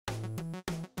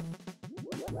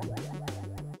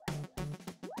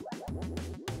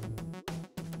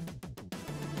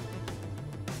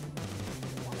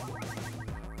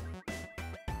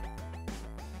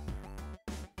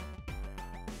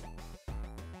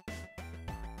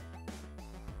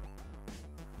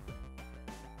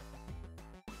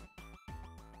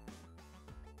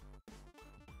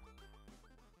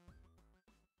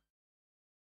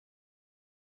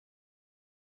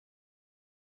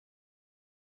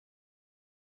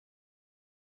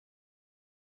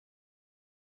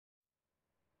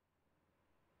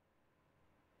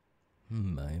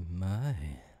My.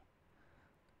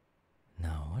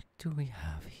 Now, what do we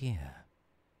have here?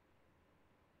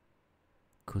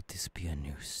 Could this be a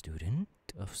new student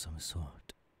of some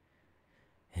sort?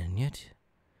 And yet,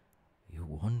 you're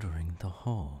wandering the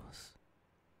halls.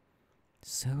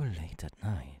 So late at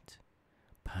night,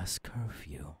 past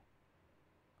curfew.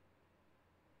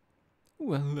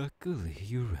 Well, luckily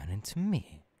you ran into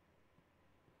me.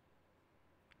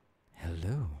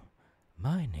 Hello,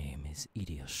 my name is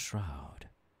Idia Shroud.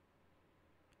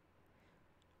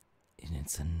 And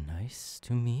it's nice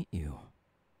to meet you.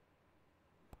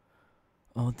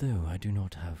 Although I do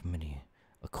not have many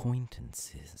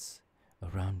acquaintances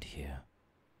around here,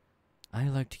 I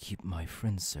like to keep my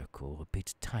friend circle a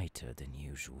bit tighter than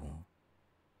usual.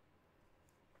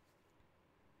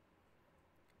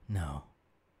 Now,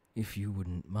 if you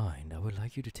wouldn't mind, I would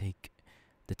like you to take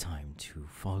the time to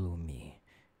follow me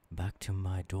back to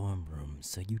my dorm room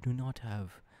so you do not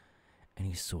have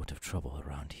any sort of trouble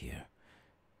around here.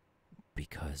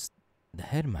 Because the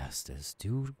headmasters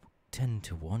do tend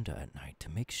to wander at night to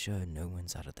make sure no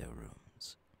one's out of their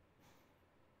rooms.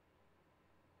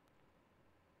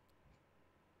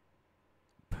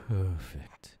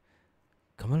 Perfect.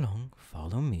 Come along,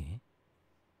 follow me.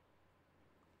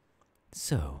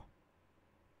 So,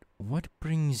 what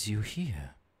brings you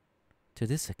here, to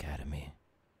this academy?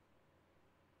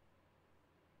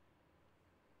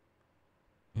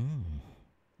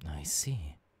 I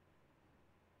see.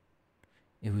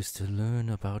 It was to learn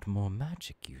about more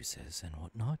magic uses and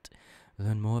whatnot,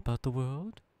 learn more about the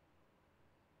world?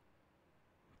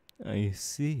 I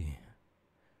see.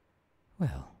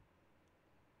 Well.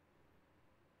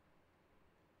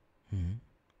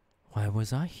 Why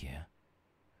was I here?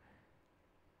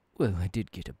 Well, I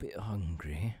did get a bit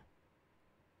hungry.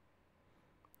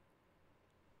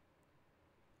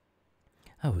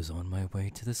 I was on my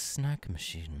way to the snack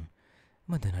machine,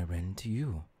 but then I ran into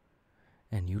you,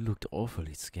 and you looked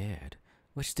awfully scared,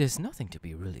 which there's nothing to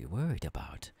be really worried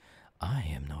about. I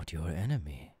am not your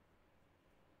enemy.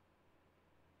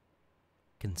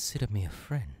 Consider me a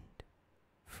friend,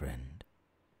 friend.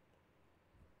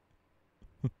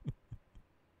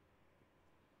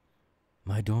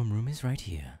 My dorm room is right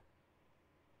here.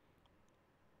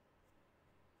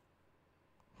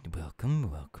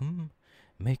 Welcome, welcome.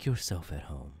 Make yourself at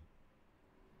home.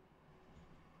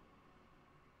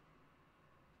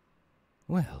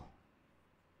 Well,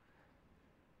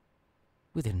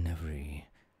 within every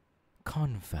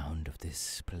confound of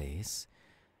this place,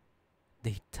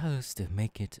 they tell us to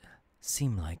make it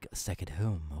seem like a second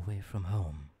home away from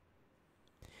home.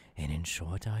 And in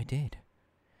short, I did.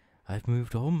 I've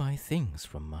moved all my things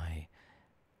from my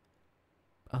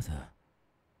other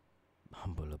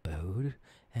humble abode,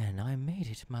 and I made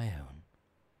it my own.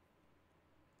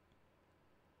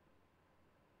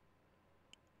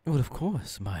 Well, of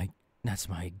course, that's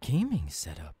my gaming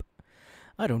setup.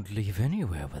 I don't leave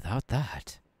anywhere without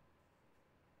that.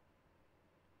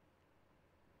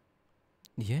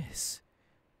 Yes.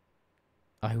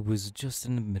 I was just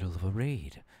in the middle of a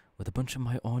raid with a bunch of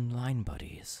my online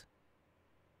buddies.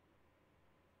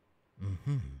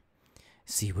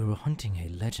 See, we were hunting a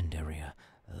legendary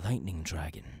lightning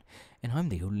dragon, and I'm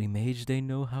the only mage they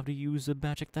know how to use a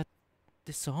magic that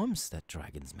disarms that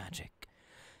dragon's magic.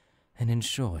 And in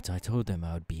short, I told them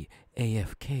I would be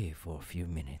AFK for a few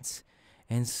minutes,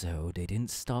 and so they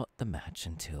didn't start the match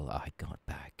until I got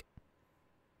back.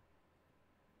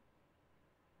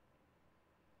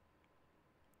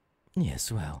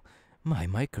 Yes, well, my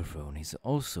microphone is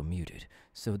also muted,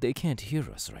 so they can't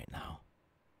hear us right now.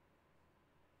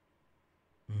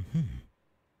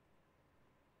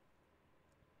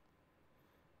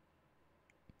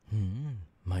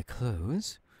 My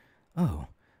clothes? Oh,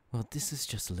 well, this is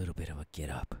just a little bit of a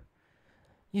get-up.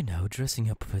 You know, dressing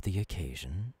up for the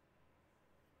occasion.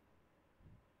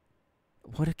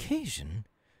 What occasion?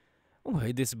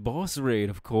 Why, this boss raid,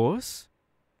 of course.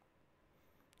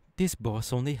 This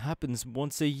boss only happens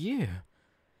once a year,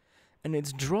 and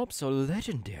its drops are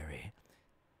legendary.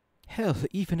 Hell,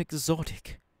 even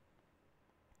exotic.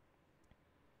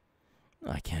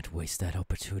 I can't waste that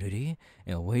opportunity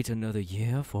and wait another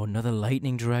year for another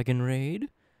lightning dragon raid.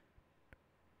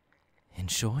 In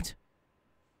short,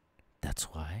 that's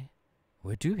why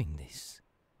we're doing this.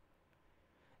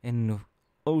 And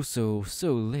also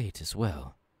so late as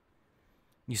well.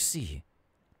 You see,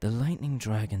 the lightning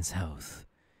dragon's health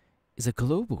is a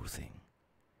global thing.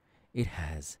 It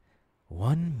has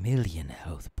 1 million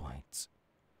health points.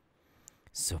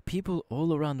 So people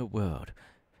all around the world,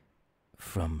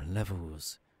 from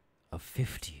levels of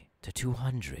 50 to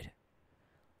 200,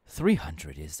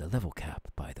 300 is the level cap,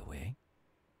 by the way.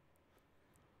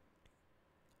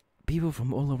 People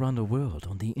from all around the world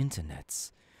on the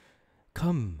internets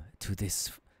come to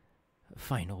this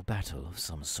final battle of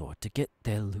some sort to get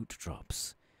their loot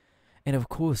drops. And of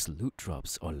course, loot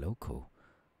drops are local,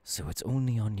 so it's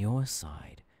only on your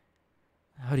side.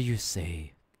 How do you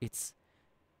say? It's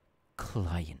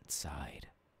client side.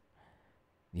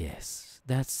 Yes,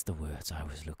 that's the words I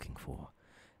was looking for.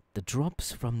 The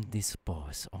drops from this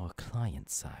boss are client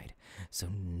side, so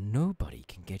nobody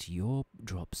can get your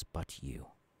drops but you.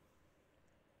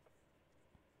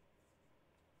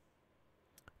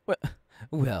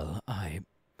 Well, I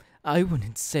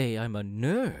wouldn't say I'm a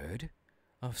nerd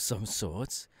of some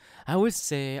sorts. I would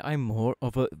say I'm more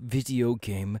of a video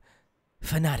game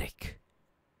fanatic.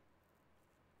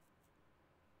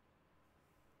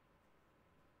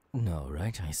 No,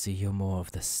 right? I see you're more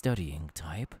of the studying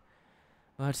type.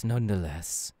 But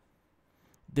nonetheless,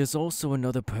 there's also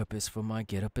another purpose for my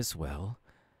getup as well.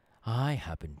 I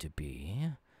happen to be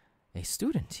a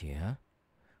student here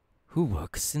who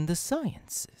works in the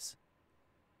sciences.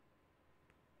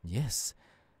 Yes,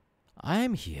 I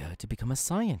am here to become a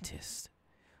scientist,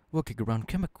 working around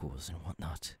chemicals and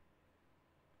whatnot.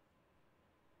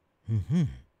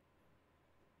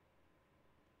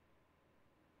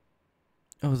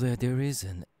 Oh, there is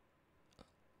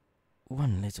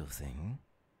one little thing.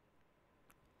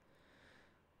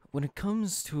 When it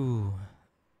comes to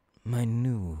my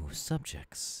new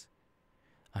subjects,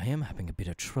 I am having a bit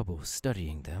of trouble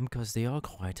studying them because they are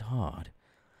quite hard.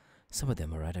 Some of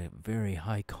them are at a very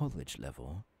high college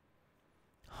level,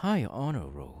 high honor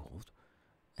roll,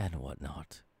 and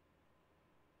whatnot.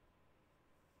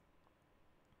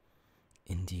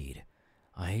 Indeed,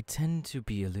 I tend to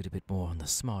be a little bit more on the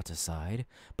smarter side,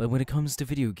 but when it comes to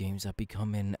video games, I've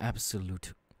become an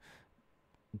absolute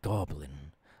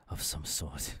goblin of some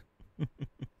sort.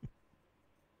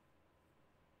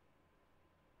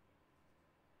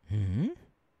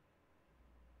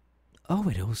 Oh,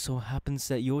 it also happens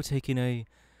that you're taking a...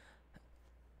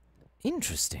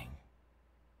 Interesting.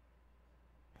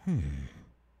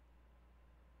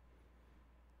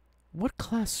 What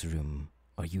classroom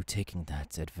are you taking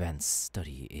that advanced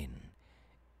study in?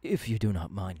 If you do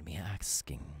not mind me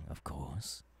asking, of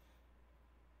course.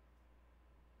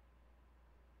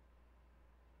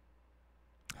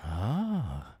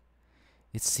 Ah,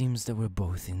 it seems that we're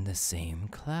both in the same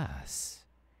class.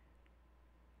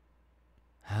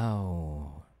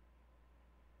 How...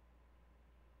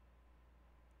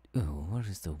 Oh, what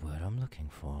is the word I'm looking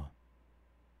for?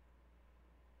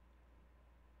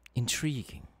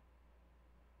 Intriguing.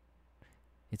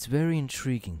 It's very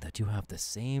intriguing that you have the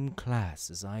same class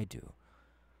as I do.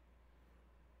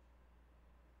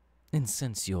 And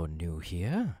since you're new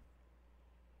here,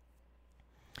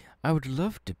 I would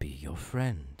love to be your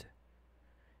friend.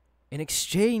 In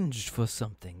exchange for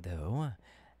something, though,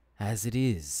 as it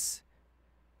is,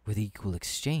 with equal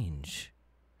exchange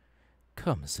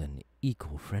comes an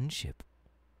equal friendship.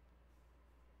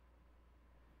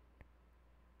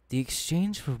 The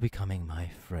exchange for becoming my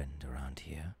friend around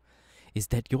here is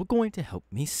that you're going to help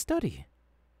me study.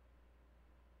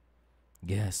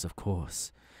 Yes, of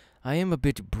course. I am a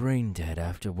bit brain dead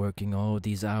after working all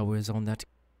these hours on that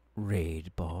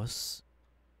raid boss.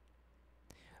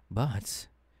 But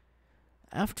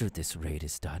after this raid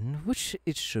is done, which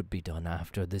it should be done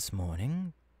after this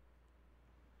morning,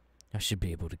 I should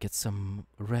be able to get some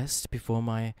rest before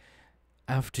my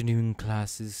afternoon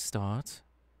classes start.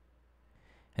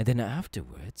 And then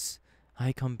afterwards,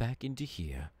 I come back into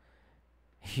here.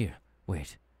 Here,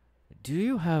 wait. Do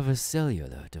you have a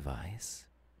cellular device?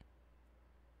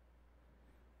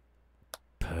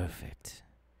 Perfect.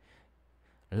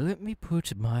 Let me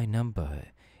put my number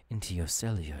into your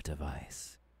cellular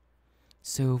device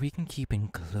so we can keep in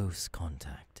close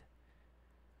contact.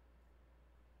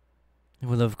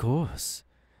 Well, of course.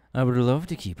 I would love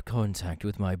to keep contact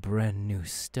with my brand new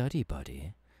study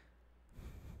buddy.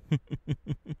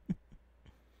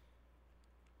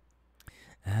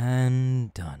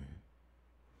 And done.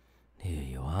 Here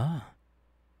you are.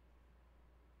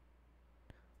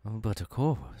 But of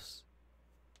course,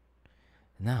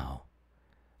 Now,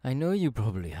 I know you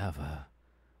probably have a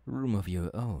room of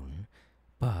your own,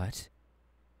 but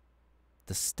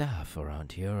the staff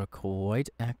around here are quite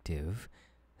active,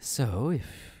 so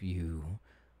if you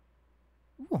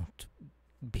won't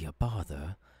be a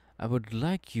bother, I would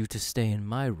like you to stay in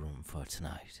my room for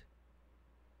tonight.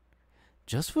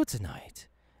 Just for tonight.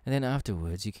 And then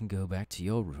afterwards you can go back to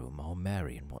your room all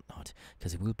merry and whatnot,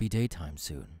 because it will be daytime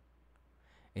soon.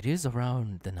 It is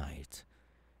around the night,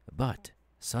 but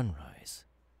sunrise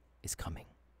is coming.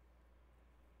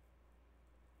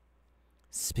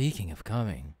 Speaking of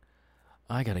coming,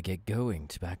 I gotta get going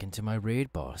back into my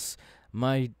raid, boss.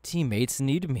 My teammates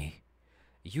need me.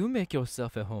 You make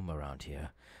yourself at home around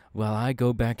here, while I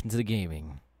go back into the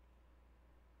gaming.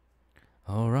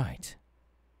 Alright.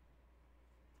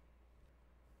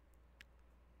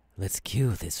 Let's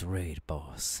kill this raid,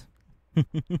 boss.